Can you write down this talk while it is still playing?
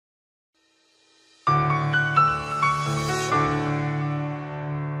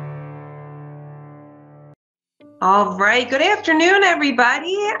All right. Good afternoon,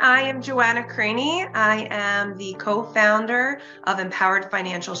 everybody. I am Joanna Craney. I am the co-founder of Empowered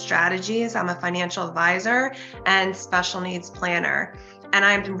Financial Strategies. I'm a financial advisor and special needs planner. And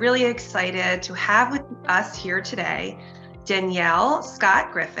I'm really excited to have with us here today Danielle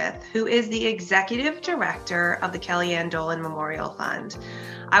Scott Griffith, who is the executive director of the Kellyanne Dolan Memorial Fund.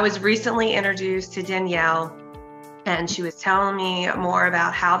 I was recently introduced to Danielle, and she was telling me more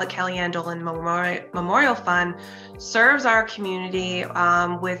about how the Kellyanne Dolan Memorial Fund serves our community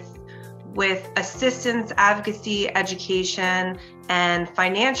with assistance, advocacy, education, and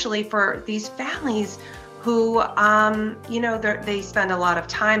financially for these families who, they spend a lot of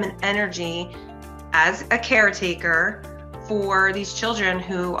time and energy as a caretaker for these children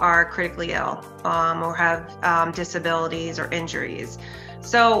who are critically ill or have disabilities or injuries.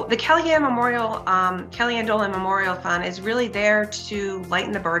 So the Kellyanne Dolan Memorial Fund is really there to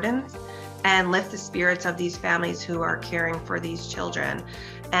lighten the burdens and lift the spirits of these families who are caring for these children.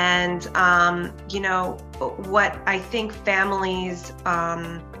 And, what I think families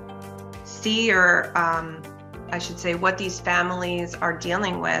see, or I should say what these families are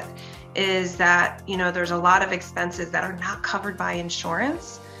dealing with, is that, there's a lot of expenses that are not covered by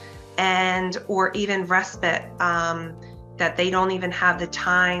insurance or even respite, that they don't even have the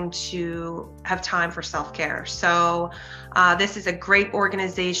time to have time for self-care. So this is a great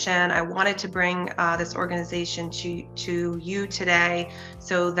organization. I wanted to bring this organization to you today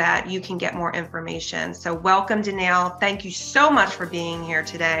so that you can get more information. So welcome, Danielle. Thank you so much for being here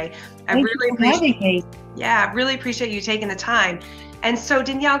today. I really appreciate you taking the time. And so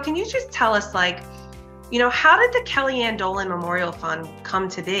Danielle, can you just tell us, how did the Kellyanne Dolan Memorial Fund come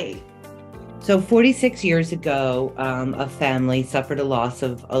to be? So 46 years ago, a family suffered a loss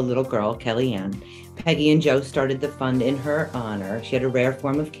of a little girl, Kellyanne. Peggy and Joe started the fund in her honor. She had a rare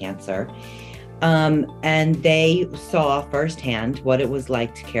form of cancer. And they saw firsthand what it was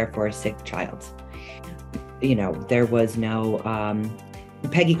like to care for a sick child. There was no,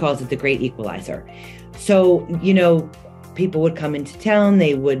 Peggy calls it the great equalizer. So, people would come into town,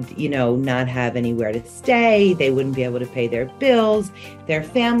 they would, not have anywhere to stay, they wouldn't be able to pay their bills, their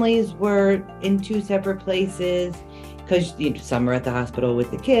families were in two separate places, because some are at the hospital with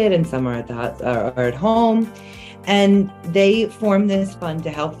the kid and some are at home. And they formed this fund to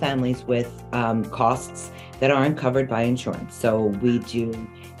help families with costs that aren't covered by insurance. So we do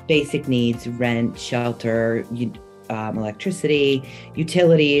basic needs, rent, shelter, electricity,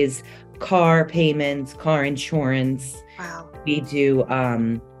 utilities, car payments, car insurance. Wow. We do,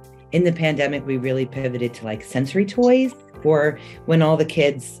 in the pandemic, we really pivoted to sensory toys for when all the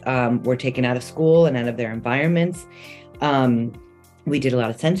kids were taken out of school and out of their environments. We did a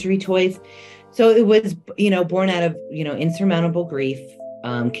lot of sensory toys. So it was, born out of, insurmountable grief,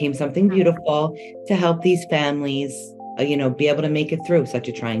 came something beautiful to help these families, be able to make it through such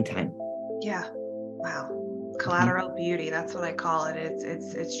a trying time. Yeah. Wow. Collateral beauty, that's what I call it.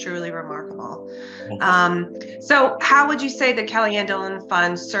 It's truly remarkable. So how would you say the Kellyanne Dolan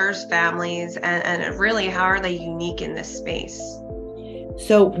Fund serves families, and really how are they unique in this space?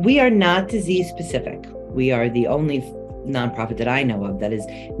 So we are not disease specific. We are the only nonprofit that I know of that is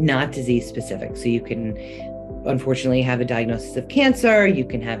not disease specific. So you can unfortunately have a diagnosis of cancer, you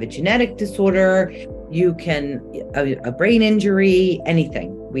can have a genetic disorder, you can a brain injury,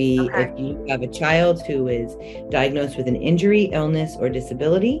 anything. If you have a child who is diagnosed with an injury, illness, or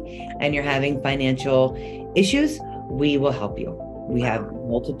disability, and you're having financial issues, we will help you. We have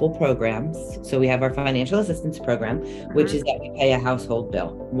multiple programs. So we have our financial assistance program, which is that we pay a household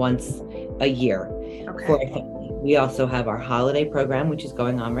bill once a year for a family. We also have our holiday program, which is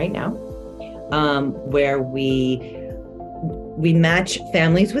going on right now, where we match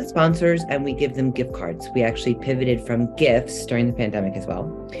families with sponsors and we give them gift cards. We actually pivoted from gifts during the pandemic as well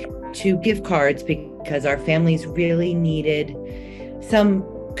to gift cards because our families really needed some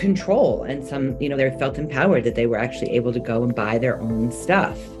control and some, they felt empowered that they were actually able to go and buy their own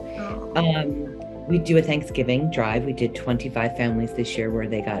stuff. We do a Thanksgiving drive. We did 25 families this year where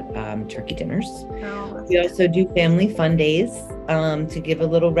they got turkey dinners. We also do family fun days to give a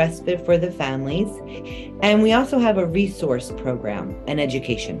little respite for the families. And we also have a resource program and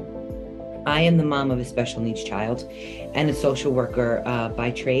education. I am the mom of a special needs child and a social worker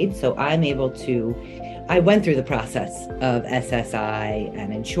by trade. So I went through the process of SSI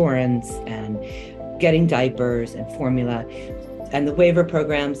and insurance and getting diapers and formula and the waiver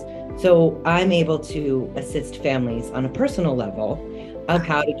programs. So I'm able to assist families on a personal level of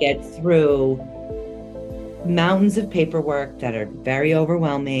how to get through mountains of paperwork that are very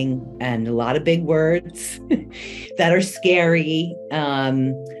overwhelming and a lot of big words that are scary.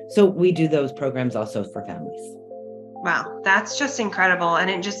 So we do those programs also for families. Wow, that's just incredible. And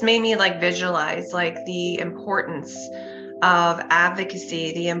it just made me like visualize like the importance of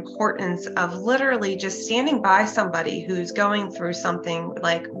advocacy, the importance of literally just standing by somebody who's going through something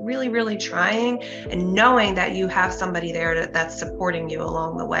like really, really trying, and knowing that you have somebody there that's supporting you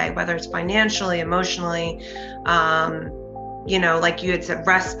along the way, whether it's financially, emotionally, like you had said,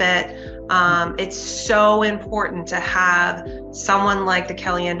 respite. It's so important to have someone like the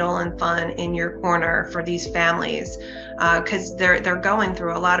Kellyanne Dolan Fund in your corner for these families, because they're going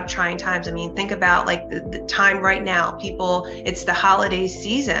through a lot of trying times. I mean, think about like the time right now. People, it's the holiday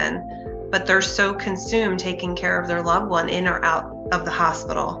season, but they're so consumed taking care of their loved one in or out of the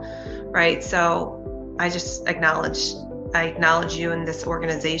hospital, right? So I just acknowledge you and this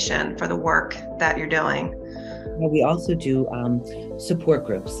organization for the work that you're doing. We also do support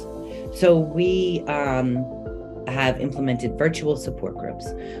groups. So we have implemented virtual support groups,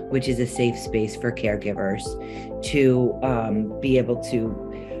 which is a safe space for caregivers to be able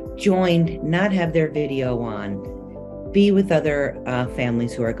to join, not have their video on, be with other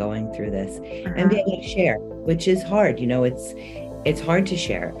families who are going through this, and be able to share, which is hard. It's hard to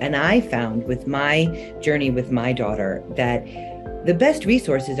share. And I found with my journey with my daughter that the best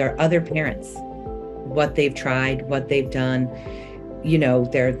resources are other parents, what they've tried, what they've done.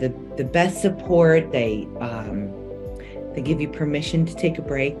 They're the best support. They give you permission to take a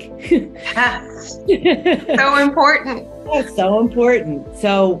break. Yes. So important. That's so important.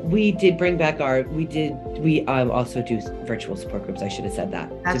 So we did bring back we also do virtual support groups. I should have said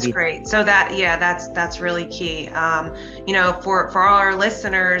that. That's great. So that's really key. For all our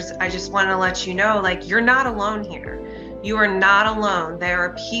listeners, I just want to let you know, like, you're not alone here. You are not alone. There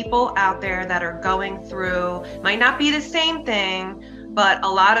are people out there that are going through, might not be the same thing, but a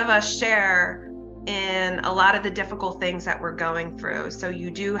lot of us share in a lot of the difficult things that we're going through. So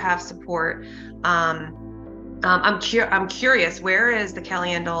you do have support. I'm curious, where is the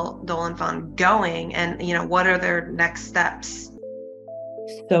Kellyanne Dolan Fund going, and what are their next steps?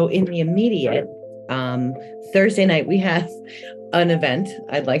 So in the immediate, Thursday night we have an event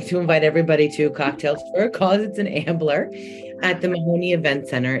I'd like to invite everybody to, Cocktails for a Cause. It's an Ambler at the Mahoney Event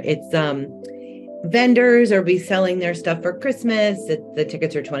Center. It's vendors are be selling their stuff for Christmas. The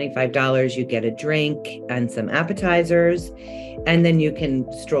tickets are $25. You get a drink and some appetizers, and then you can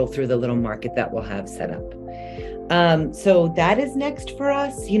stroll through the little market that we'll have set up. So that is next for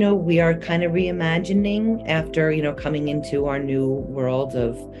us. We are kind of reimagining after, coming into our new world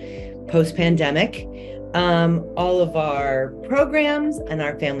of post-pandemic. All of our programs and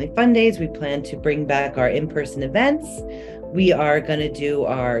our family fun days, we plan to bring back our in-person events. We are going to do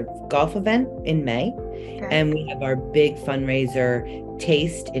our golf event in May, and we have our big fundraiser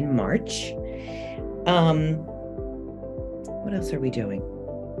taste in March. What else are we doing?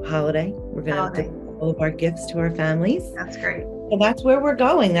 Holiday. We're going to give all of our gifts to our families. That's great. So that's where we're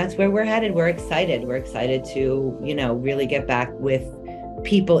going. That's where we're headed. We're excited. We're excited to, really get back with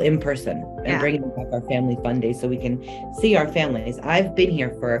people in person and bringing back our family fun days so we can see our families. I've been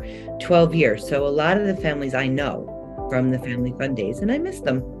here for 12 years. So a lot of the families I know from the family fun days, and I miss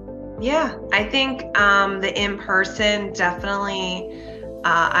them. Yeah, I think the in-person definitely,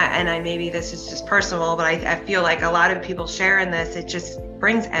 maybe this is just personal, but I feel like a lot of people share in this, it just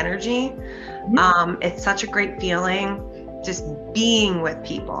brings energy. Mm-hmm. It's such a great feeling just being with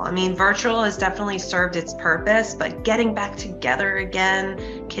people. I mean, virtual has definitely served its purpose, but getting back together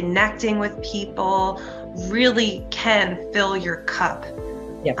again, connecting with people really can fill your cup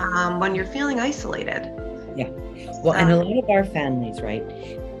when you're feeling isolated. Yeah. Well, and a lot of our families, right,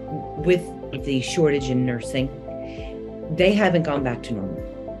 with the shortage in nursing, they haven't gone back to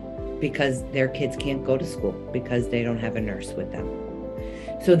normal because their kids can't go to school because they don't have a nurse with them.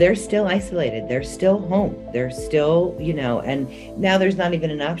 So they're still isolated. They're still home. They're still, and now there's not even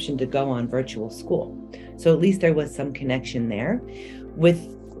an option to go on virtual school. So at least there was some connection there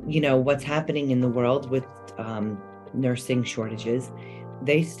with, what's happening in the world with nursing shortages.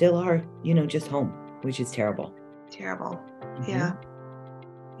 They still are, just home, which is terrible. Terrible.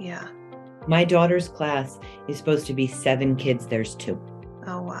 Mm-hmm. Yeah. My daughter's class is supposed to be 7 kids. There's 2.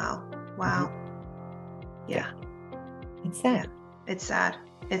 Oh, wow. Wow. Mm-hmm. Yeah. It's sad. Yeah. It's sad.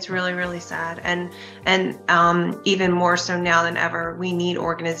 It's really, really sad. And even more so now than ever, we need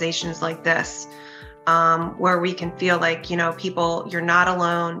organizations like this, where we can feel like, people, you're not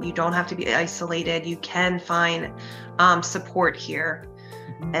alone. You don't have to be isolated. You can find support here.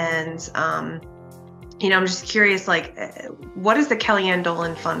 Mm-hmm. And, I'm just curious, like, what does the Kellyanne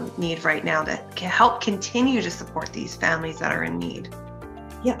Dolan Fund need right now to help continue to support these families that are in need?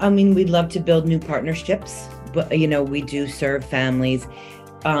 Yeah, I mean, we'd love to build new partnerships, but, we do serve families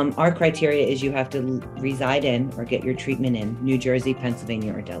Our criteria is you have to reside in or get your treatment in New Jersey,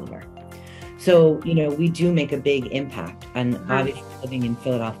 Pennsylvania, or Delaware. So, we do make a big impact. And obviously living in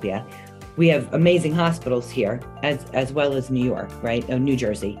Philadelphia, we have amazing hospitals here as well as New York, right? Oh, New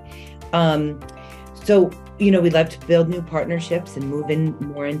Jersey. So, we'd love to build new partnerships and move in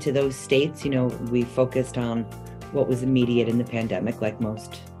more into those states. We focused on what was immediate in the pandemic, like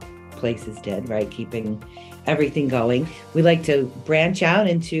most places did, right? Keeping everything going. We like to branch out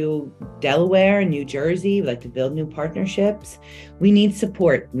into Delaware and New Jersey. We like to build new partnerships. We need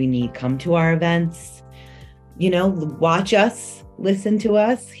support. Come to our events, watch us, listen to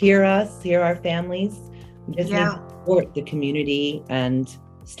us, hear our families. We just need to support the community and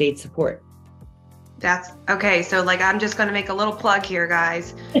state support. That's okay. So I'm just going to make a little plug here,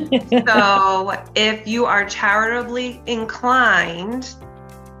 guys. So if you are charitably inclined,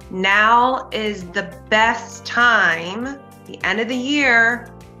 now is the best time. The end of the year,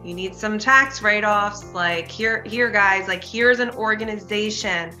 you need some tax write-offs. Here guys, here's an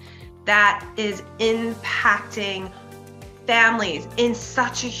organization that is impacting families in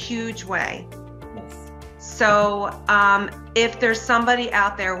such a huge way. So if there's somebody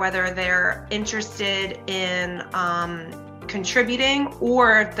out there, whether they're interested in contributing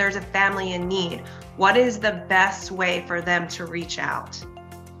or if there's a family in need, what is the best way for them to reach out?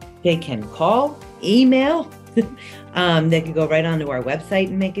 They can call, email. They can go right onto our website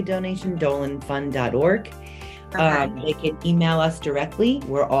and make a donation, dolanfund.org. Okay. They can email us directly.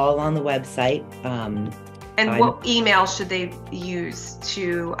 We're all on the website. And what email should they use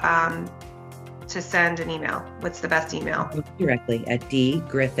to send an email? What's the best email? Directly at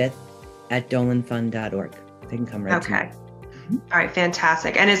dgriffith@dolanfund.org. They can come right to me. Okay. All right,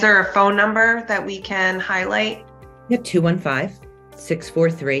 fantastic. And is there a phone number that we can highlight? Yeah,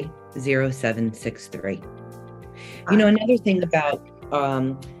 215-643-0763. Another thing about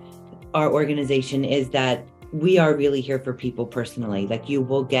our organization is that we are really here for people personally. You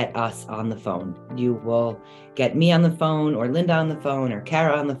will get us on the phone. You will get me on the phone or Linda on the phone or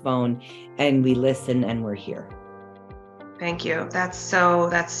Kara on the phone, and we listen and we're here. Thank you. That's so,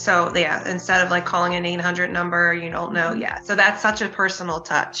 yeah. Instead of calling an 800 number, you don't know. Yeah. So that's such a personal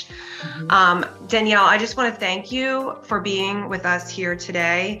touch. Danielle, I just want to thank you for being with us here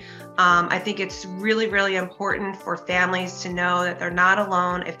today. I think it's really, really important for families to know that they're not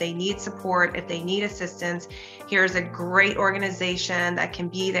alone. If they need support, if they need assistance, here's a great organization that can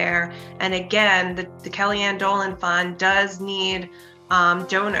be there. And again, the Kellyanne Dolan Fund does need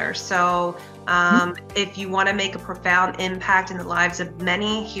donors. So if you want to make a profound impact in the lives of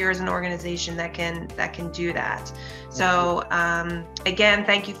many, here's an organization that can do that. So again,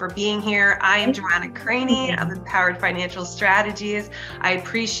 thank you for being here. I am Joanna Craney of Empowered Financial Strategies. I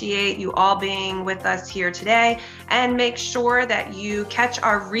appreciate you all being with us here today, and make sure that you catch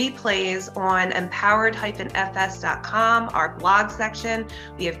our replays on empowered-fs.com, our blog section.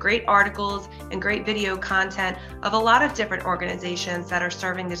 We have great articles and great video content of a lot of different organizations that are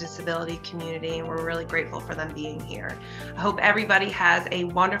serving the disability community, and we're really grateful for them being here. I hope everybody has a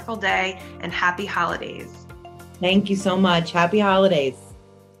wonderful day and happy holidays. Thank you so much. Happy holidays.